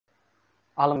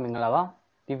Alam Mingalava,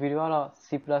 the video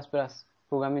C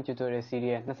programming tutorial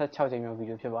series, Nasa Chow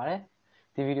video Pivare,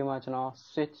 the video machino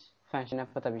switch function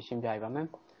of Patabishim Jaivamen,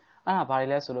 and a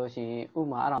parallel solution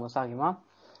Uma Aramusagima,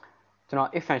 to know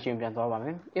if function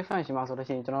Jantovamen, if function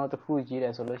solution to know the full G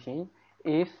solution,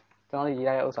 if the only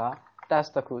Osa,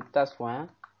 test the code, test one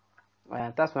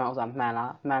also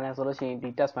mana solution,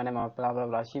 the test one blah blah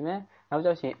blah shime, now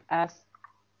just as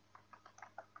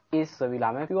is so we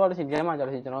lame. People are saying, "Jama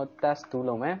jala saying, test two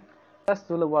lo me, test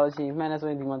two lo wala saying, man as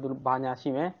well demand to banya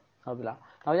shime, habila."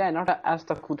 Now yeah, not as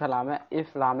the kuta lame,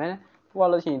 if lame,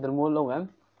 wala saying the more lo me,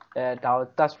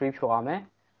 test strip shame,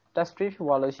 test strip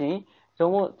wala saying,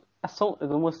 so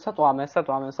satwa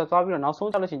now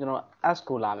so jala saying, as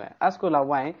cool la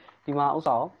wine, the ma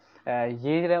usa,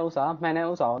 yere usa, man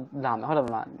usa lame,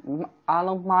 habila.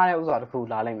 Along mare usa cool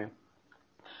la lame.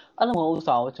 Along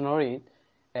usa, generate.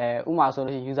 Uma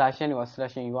solution user chain was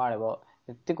selection you are about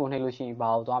the connection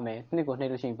about Dame,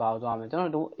 connection about Dame. Don't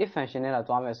do if function in a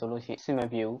Dame solution, similar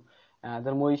view,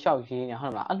 the more shout in a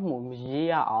hammer, and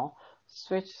move on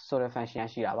switch sort of function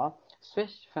she about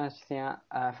switch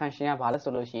function valid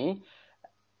solution.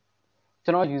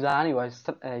 General user was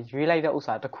realize the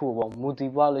usa the cool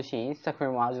multiple machine,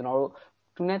 second was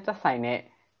to net the sign it.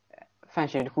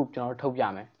 Function hoop general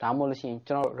topiame, damolition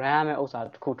general ram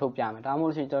also cool topiame,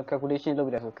 damolition calculation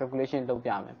low calculation low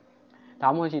piame.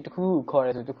 Damolition to cool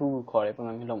core to cool core from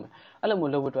a lome. Alamu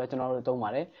low to a general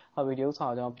domare, how videos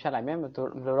how the shall I remember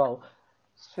to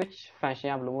switch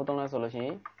function blue motor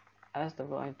solution as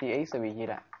the ace of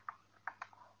a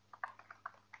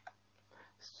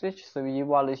switch so we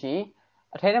evaluation.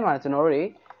 A tenant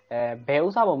generally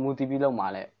bells our multi below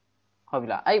male.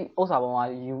 Habila, I also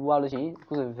have evaluation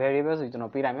because variables is no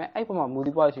pyramid. I put my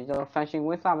multiple function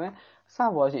with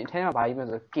some was intended by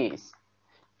even the case.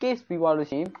 Case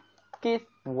evaluation, case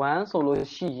one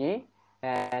solution,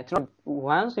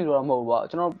 one zero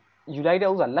mobile. You like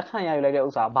those Lakanya, you like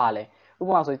those are Bale. Who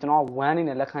was it not one in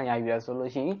a Lakanya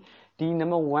solution? The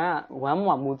number one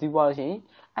more multiple,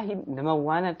 I hit number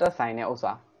one at the sign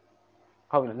also.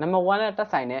 Number one at the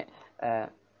sign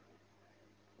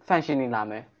function in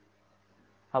Lame.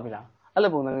 Habila.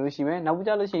 Alabona Mishime,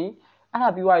 Nabuja, I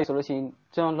have you solution,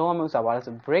 John Lomos about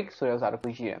a break soils are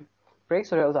appreciated. Break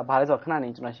soils are piles of Canan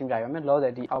international diamond, law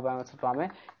that the Alabama Supreme,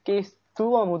 case 2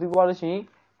 or multiple,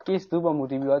 case 2 or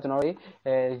multiple,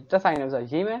 just sign as a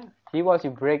Jime, he was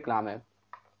in break lame.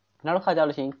 Now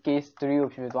Hajalishing, case 3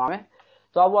 of Shivame,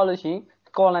 to abolishing,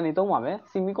 call and itomame,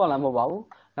 simi call and mobile,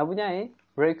 Nabuja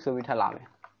breaks with Halame.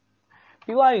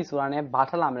 You are is one a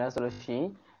battalamina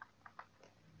solution.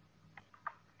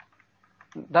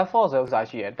 That force was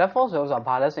actually that force was a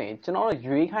balancing. General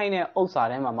you kind of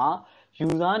outside mamma,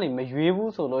 user in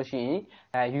Majubu solution,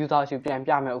 user should be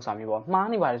Piame Osami.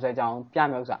 Money by the down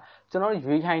Piamosa. General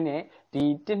you kind of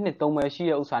the didn't know my she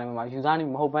Osama,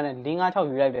 using Moban and Linga Chow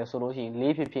you like the solution,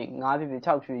 leafy pig, Navi the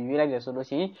Chow you like the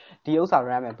solution, the Osa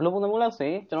Ram, Blue on the Mula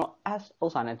say, General as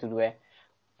Osana to do it.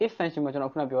 If function much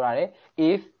of Nabiore,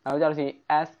 if I would say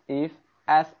as if,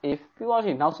 we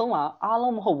watching now so much,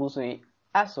 Alum Hobusi.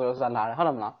 As well as a lot of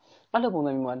Halamna. Other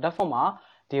women, the former,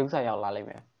 the Usa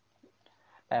Lalime.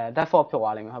 Therefore,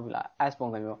 Piwalim Habila, as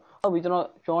Bongamio. Oh, we do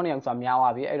not join young some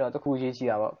Yawabi, I got the Kuji.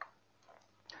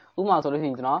 Uma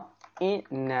solution to know in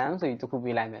Nam, so it could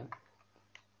be like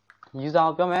use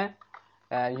our Pome,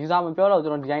 use our Polo,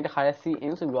 don't design the higher sea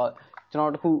in so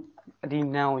not who the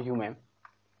now human.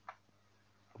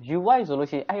 UI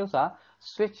solution, I use a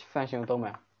switch function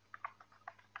domain.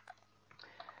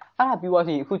 I have you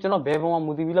watching who cannot bear one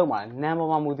movie below my number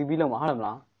one movie below my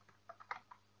Halamla.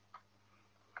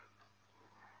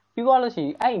 You all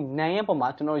see, I name for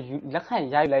much to know you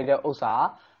Lakan Yai like the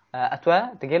Osa, at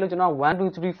 12, the Gallo 1, 2,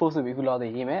 3, 4, so we could the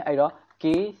email. I got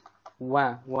case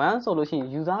 1 solution,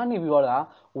 use only viola,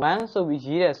 1 so we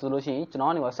hear solution,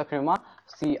 John was Sakrima,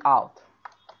 see out.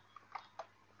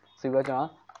 See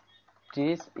what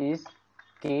this is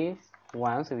case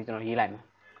 1, so we don't hear line.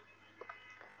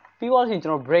 People think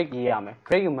break yame,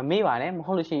 break my mane,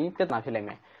 Holishin, get not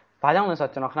filame. Pajan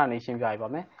such an occasion drive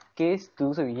case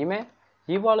 2 so yime,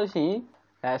 Yivolution,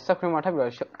 Sacrament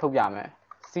Tobiame.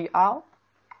 See out,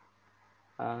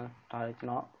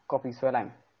 copy swellime.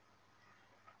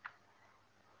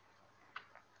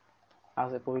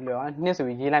 As a poilo,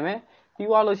 necessary yelame,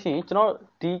 Yivolution,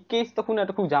 the case the Kuna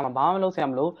to Kujama, Bamalo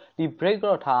Samlo, the break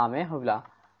or tame, Hovla.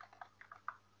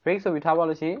 Breaks of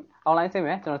Vitabology, outline same,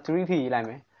 3T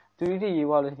lame. 3D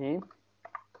evaluation.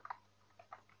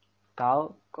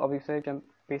 Now, copy section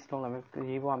based on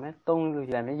the don't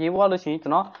evaluation to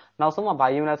know. Now, someone by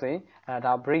you, let's say,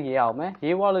 that break out,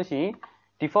 evaluation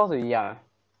default,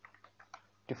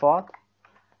 default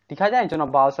ဒီခါကျရင်ကျွန်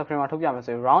တော်ဘာ subframe မှာထုတ်ပြမယ်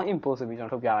ဆိုရင် round import ဆိုပြီးကျွန်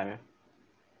တော်ထုတ်ပြလိုက်မယ်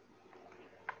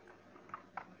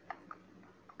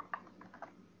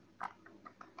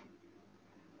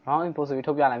round import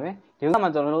ဆိုပြီးထုတ်ပြလိုက်မယ်ဒီဥစ္စာ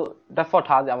မှာကျွန်တော်တို့ default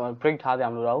ထားကြအောင် break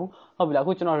ထားကြအောင်လို့တော့ဟုတ်ပြီလား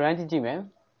အခုကျွန်တော် run ကြည့်မယ်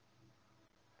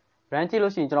run ကြ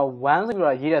ည့်လို့ရှိရင်ကျွန်တော်1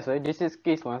ဆိုပြီးတော့ရေးတယ်ဆိုရင် this is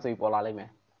case 1ဆိုပြီးပေါ်လာလိမ့်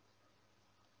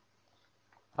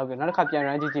မယ်ဟုတ်ကဲ့နောက်တစ်ခါပြန်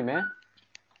run ကြည့်မယ်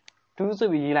2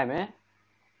ဆိုပြီးရေးလိုက်မယ်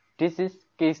this is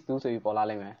case 2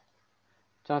ဆိုပြီးပေါ်လာလိမ့်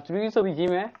မယ်ကျွန်တော်3ဆိုပြီးရေး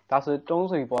မယ်ဒါဆို3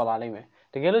ဆိုပြီးပေါ်လာလိမ့်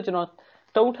မယ်တကယ်လို့ကျွန်တော်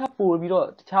3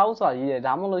ထပ်ပို့ပြီးတော့တခြားဥစ္စာရေး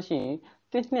တယ်ဒါမှမဟုတ်လို့ရှိရင်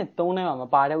1နဲ့3ထဲမှာမ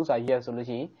ပါတဲ့ဥစ္စာရေးရ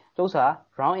ဆိုလို့ရှိရင်ဥစ္စာ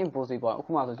round import ဆိုပြီးပေါ်အခု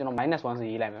မှဆိုကျွန်တော် -1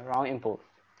 ဆိုရေးလိုက်မယ် round import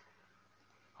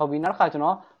ဟုတ်ပြီနောက်တစ်ခါကျွန်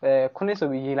တော်9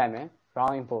ဆိုပြီးရေးလိုက်မယ်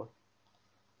round import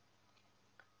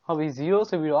ဟုတ်ပြီ0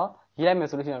ဆိုပြီးတော့ရေးလိုက်မယ်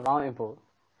ဆိုလို့ရှိရင် round import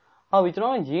ဟုတ်ပြီကျွန်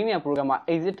တော်ရေးနေတဲ့ program မှာ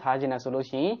exit ထားခြင်းနဲ့ဆိုလို့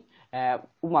ရှိရင်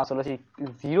ဥပမာဆိုလို့ရှိရင်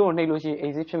0ကိုနှိပ်လို့ရှိရင်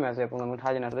exit ဖြစ်မယ်ဆိုတဲ့ပုံစံ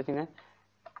မျိုးထားခြင်းနဲ့ဆိုလို့ရှိ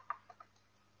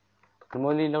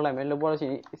ရင်ဒီမိုးလေးလောက်လိုက်မယ်လောက်ပေါ်လို့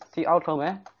ရှိရင် C out ထုတ်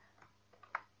မယ်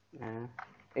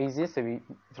exit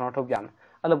ဆိုပြီးကျွန်တော်ထုတ်ပြ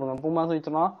မယ်အဲ့လိုပုံစံပုံမှန်ဆို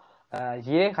ရင်ကျွန်တော်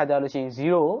ရေးတဲ့ခါကျလို့ရှိရင်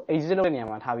0ကို exit လုပ်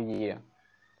တဲ့နေရာမှာထားပြီးရေး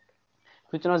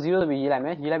တယ်ခုကျွန်တော်0ဆိုပြီးရေးလိုက်မ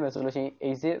ယ်ဆိုလို့ရှိရင်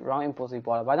exit round import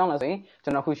ဆိုပေါ်လာဘာကြောင့်လဲဆိုရင်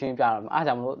ကျွန်တော်ခုရှင်းပြရအောင်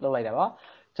အားကြောင့်မလို့လုပ်လိုက်တာပါ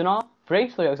ကျွန်တော် break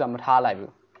ဆိုတဲ့ဥစ္စာမထားလိုက်ဘူး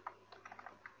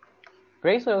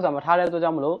break ဆိုတဲ့ဥစ္စာမထားတဲ့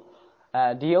အတွက်ကြောင့်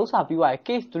မလို့ဒီဥစ္စာပြီးသွားရင်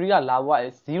case 3ကလာသွားတ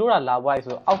ယ်0ကလာသွားပြီ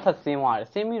ဆိုအောက်ထပ်ဆင်းသွားတယ်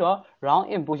ဆင်းပြီးတော့ round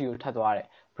input ကိုထပ်သွားတယ်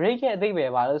break ရဲ့အဓိပ္ပာ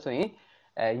ယ်ဘာလို့ဆိုရင်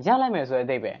ရလိုက်မယ်ဆိုတဲ့အ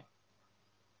ဓိပ္ပာယ်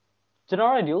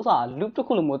ကျွန်တော်တို့ဒီဥစ္စာ loop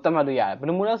တစ်ခုလုံးမျိုးသတ်မှတ်လို့ရတယ်ဘယ်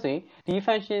လိုမျိုးလဲဆိုရင်ဒီ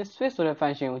function switch ဆိုတဲ့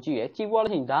function ကိုကြည့်တယ်ကြည့်ပွား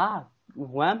လို့ရှိရင်ဒါ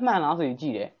1မှန်လားဆို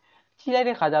ရင်ကြည့်တယ်ကြည့်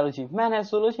လိုက်တဲ့ခါကျလို့ရှိရင်မှန်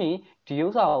တယ်ဆိုလို့ရှိရင်ဒီ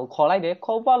ဥစ္စာကိုခေါ်လိုက်တယ်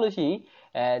ခေါ်ပွားလို့ရှိရင်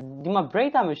ဒီမှာ break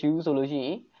တာမရှိဘူးဆိုလို့ရှိရ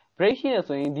င် break ရှိတယ်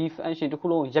ဆိုရင်ဒီ function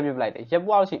တစ်ခုလုံးကိုရပ်ပြလိုက်တယ်ရပ်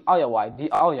ပွားလို့ရှိရင်အောက်ရောက်သွား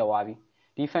ပြီဒီအောက်ရောက်သွားပြီ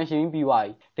ဒီ function ပြီးသွား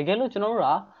ပြီတကယ်လို့ကျွန်တော်တို့က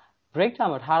break တာ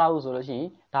မထားရဘူးဆိုလို့ရှိ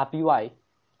ရင်ဒါပြီးသွားပြီ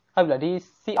ဟုတ်ပြီလားဒီ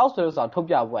C out ဆိုတဲ့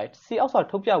ဥစ္စာထုတ်ပြပွားပြီ C out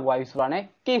ဆိုတာထုတ်ပြပွားပြီဆိုတာ ਨੇ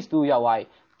case 2ရောက်သွားပြီ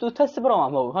သူထပ်စစ်တော့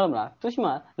မှာမဟုတ်ဘူးဟုတ်လားမလားသူ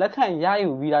ရှိမှလက်ခံ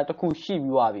ရယူပြီးတာတစ်ခု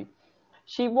ရှိပြီးသွားပြီ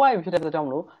ရှိပွားပြီဖြစ်တဲ့အတွက်ကြောင့်မ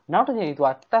လို့နောက်တစ်ချိန်သူက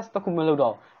test တစ်ခုမလုပ်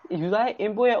တော့ user ရဲ့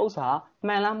input ရဲ့ဥစ္စာ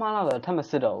မှန်လားမှားလားဆိုတော့ထပ်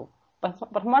မစစ်တော့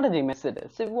ဘူးပထမတစ်ချိန်ပဲစစ်တယ်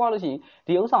စစ်ပွားလို့ရှိ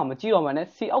ရင်ဒီဥစ္စာကိုမကြည့်တော့မှနဲ့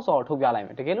C out ဆိုတော့ထုတ်ပြလိုက်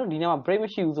မယ်တကယ်လို့ဒီနေ့မှာ break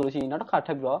မရှိဘူးဆိုလို့ရှိရင်နောက်တစ်ခါ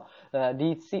ထပ်ပြီးတော့ဒီ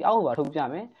C out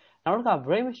ကိုပါထုတ်ပြမယ်နောက်တစ်ခါ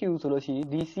break မရှိဘူးဆိုလို့ရှိရင်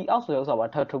ဒီ C out ဆိုတဲ့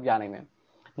ဥစ္စာပါထပ်ထုတ်ပြနိုင်မယ်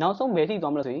နောက်ဆုံးဘယ်ထိ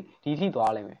သွားမလဲဆို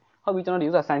ရင်ဒီထိသွားလိုက်မယ်ဟုတ်ပြီကျွန်တော်ဒီဥ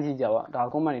စ္စာစမ်းကြည့်ကြပါဒါ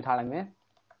comment တွေထားလိုက်မယ်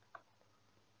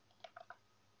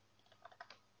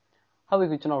ဟုတ်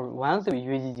ပြီကျွန်တော်1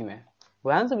ဆိုပြီးရွေးကြည့်မယ်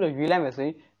1ဆိုပြီးရွေးလိုက်မယ်ဆို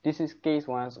ရင် this is case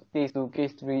 1 case 2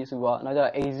 case 3ဆိုတော့နောက်ကျ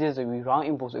တော့ exit ဆိုပြီး round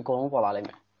import ဆိုအကုန်လုံးပေါ်လာလိ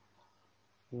မ့်မယ်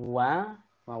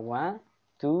1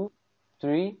 2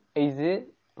 3 exit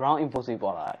round import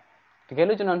ဆိုပေါ်လာတယ်တကယ်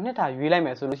လို့ကျွန်တော်နှစ်ထာရွေးလိုက်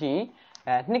မယ်ဆိုလို့ရှိရင်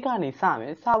နှစ်ကနေစ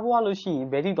မယ်စဖို့လို့ရှိရင်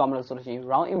ဘယ်ထိသွားမလို့ဆိုလို့ရှိရင်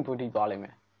round input ထိသွားလိမ့်မ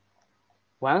ယ်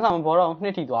1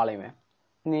ဆောင်ပေါ်တော့နှစ်ထိသွားလိမ့်မယ်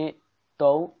2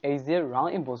 3 exit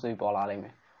round input ဆိုပေါ်လာလိမ့်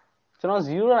မယ်ကျွန်တော်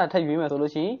0နဲ့ထပ်ရွေးမယ်ဆို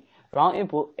လို့ရှိရင် round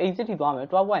input exit ထိသွား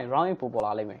မယ်တွားပွားရင် round input ပေါ်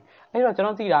လာလိမ့်မယ်အဲ့တော့ကျွန်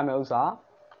တော်သိထားမယ်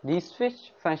ဥစ္စာဒီ switch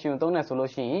function ကိုသုံးနေဆို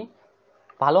လို့ရှိရင်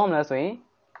ဘာလုပ်မလဲဆိုရင်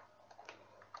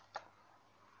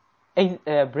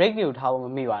break တွေကိုထားဖို့မ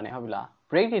မေ့ပါနဲ့ဟုတ်ပြီလား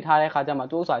break တွေထားတဲ့အခါကျမှ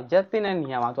သူ့ဥစ္စာရက်တဲ့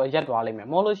နေရာမှာသူရက်သွားလိမ့်မယ်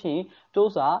မဟုတ်လို့ရှိရင်သူ့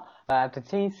ဥစ္စာတစ်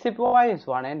ချိန်စစ်ပွား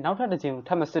ရေးဆိုတာနဲ့နောက်ထပ်တစ်ချိန်ထ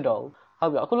ပ်မစစ်တော့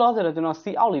ဘူးဟုတ်ပြီအခုလောဆယ်တော့ကျွန်တော် C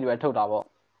out လေးတွေပဲထုတ်တာပေါ့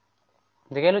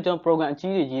တကယ်လို့ကျွန်တော် program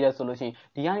အကြီးတွေရေးရဲဆိုလို့ရှိရင်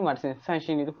ဒီကနေမှတစ်ဆင့်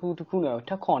function တွေတစ်ခု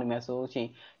နဲ့ထပ်ခေါ်နေမယ်ဆိုလို့ရှိရင်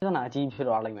ပြဿနာအကြီးဖြစ်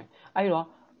သွားလိမ့်မယ်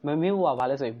အဲ့တော့မမေ့ဘူး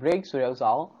ကဘာလဲဆိုရင် break ဆိုတဲ့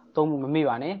ဥစ္စာကိုသုံးဖို့မမေ့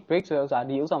ပါနဲ့ break ဆိုတဲ့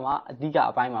ဥစ္စာဒီဥစ္စာမှာအဓိ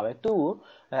ကအပိုင်းပါပဲသူ့ကို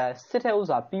စစ်တဲ့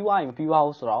ဥစ္စာပြီးသွားရင်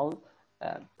မပြီးသွားဘူး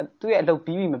ဆိုတော့သူ့ရဲ့အလုပ်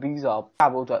ပြီးပြီမပြီး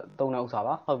ဆိုတော့ပြဖို့အတွက်သုံးတဲ့ဥစ္စာ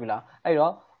ပါဟုတ်ပြီလား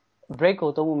အဲ့တော့ break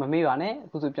ကိုသုံးဖို့မမေ့ပါနဲ့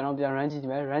အခုဆိုကျွန်တော်ပြန် run ကြ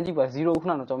ည့်မယ် run ကြည့်ပါ0ခု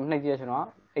နကတော့ကျွန်တော်နှိပ်ကြည့်ရကျွန်တော်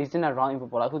exit နဲ့ round input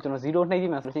ပေါ်လာအခုကျွန်တော်0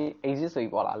နှိပ်ကြည့်မယ်ဆိုရင် exit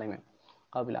ဆိုပြီးပေါ်လာလိမ့်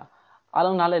မယ်ဟုတ်ပြီလားအား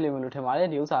လုံးနားလည်လိမ့်မယ်လို့ထင်ပါတယ်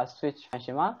ဒီဥစ္စာ switch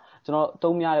function မှာကျွန်တော်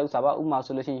သုံးများတဲ့ဥစ္စာပါဥပမာ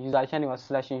ဆိုလို့ရှိရင် user channel မှာ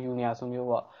selection union ဆိုမျိုး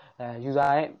ပေါ့ user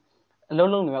ရဲ့အ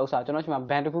လုံးလုံးနေတဲ့ဥစ္စာကျွန်တော်ချိန်မှာ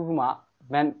band တစ်ခုခုမှာ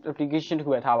band application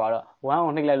တစ်ခုပဲထားပါတော့1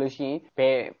ကိုနှိပ်လိုက်လို့ရှိရင်ဘ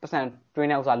ယ်ပတ်စံတွင်း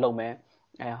တဲ့ဥစ္စာလုံး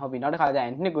မယ်ဟုတ်ပြီနောက်တစ်ခါကျ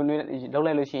ရင်2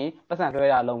ကိုလုံးလိုက်လို့ရှိရင်ပတ်စံတွဲ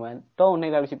တာလုံးမယ်3ကိုနှိ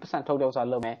ပ်လိုက်လို့ရှိရင်ပတ်စံထုတ်တဲ့ဥစ္စာ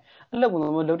လုံးမယ်အဲ့လိုပုံစံ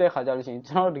မျိုးလုပ်တဲ့ခါကျလို့ရှိရင်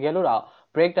ကျွန်တော်တို့တကယ်လို့တော့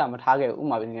break တာမထားခဲ့ဘူးဥပ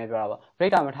မာပြနေပြောတာပေါ့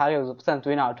break တာမထားခဲ့ဘူးဆိုပတ်စံတွ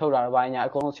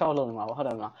င်းတာထုတ်တာတော့ဘာညာအကုန်လုံး6လုံးနေမှာပေါ့ဟုတ်တ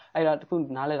ယ်မလားအဲ့တော့တခု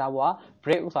နားလဲထားဖို့က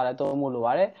break ဥစ္စာလည်းသုံးဖို့လို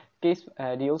ပါတယ် case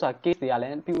ဒီဥစ္စာ case တွေက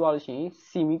လည်းပြီးသွားလို့ရှိရင်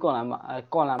semi column မှာ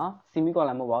column မှာ semi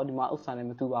column မဟုတ်ပါဘူးဒီမှာဥစ္စာလည်း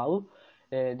မတူပါဘူး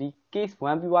ဒီ case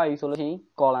 1ပြီးသွားပြီဆိုလို့ရှိရင်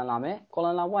column လာမယ်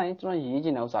column လာသွားရင်ကျွန်တော်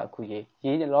ရေးချင်တဲ့ဥစ္စာတစ်ခု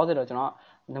ရေးလောဆယ်တော့ကျွန်တော်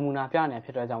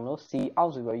နမူနာပြနေဖြစ်တဲ့ကြောင့်မလို့ C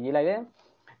out ဆိုပြီးရေးလိုက်တယ်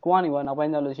ကိုကနေနောက်ပို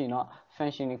င်းကျလို့ရှိရင်တော့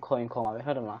function ကိုခေါ်မှာပဲ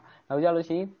ဟုတ်တယ်မလားနောက်ကျလို့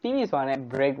ရှိရင်ပြီးပြီဆိုတာနဲ့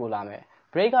break ကိုလာမယ်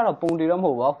break ကတော့ပုံတည်တော့မ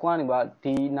ဟုတ်ပါဘူးကိုကနေပါ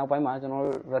ဒီနောက်ပိုင်းမှာကျွန်တော်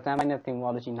တို့ return ပိုင်းနဲ့သင်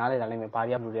သွားလို့ရှိရင်နားလည်လာလိမ့်မယ်ဘာ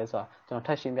ပြဘယ်လိုလဲဆိုတာကျွန်တော်ထ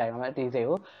ပ်ရှင်းပြရအောင်မယ်အသေးစိတ်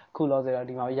ကိုအခုလောဆယ်တော့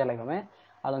ဒီမှာရက်လိုက်ပါမယ်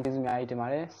အားလုံးကျေးဇူးအများကြီးတင်ပါ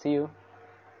တယ် see you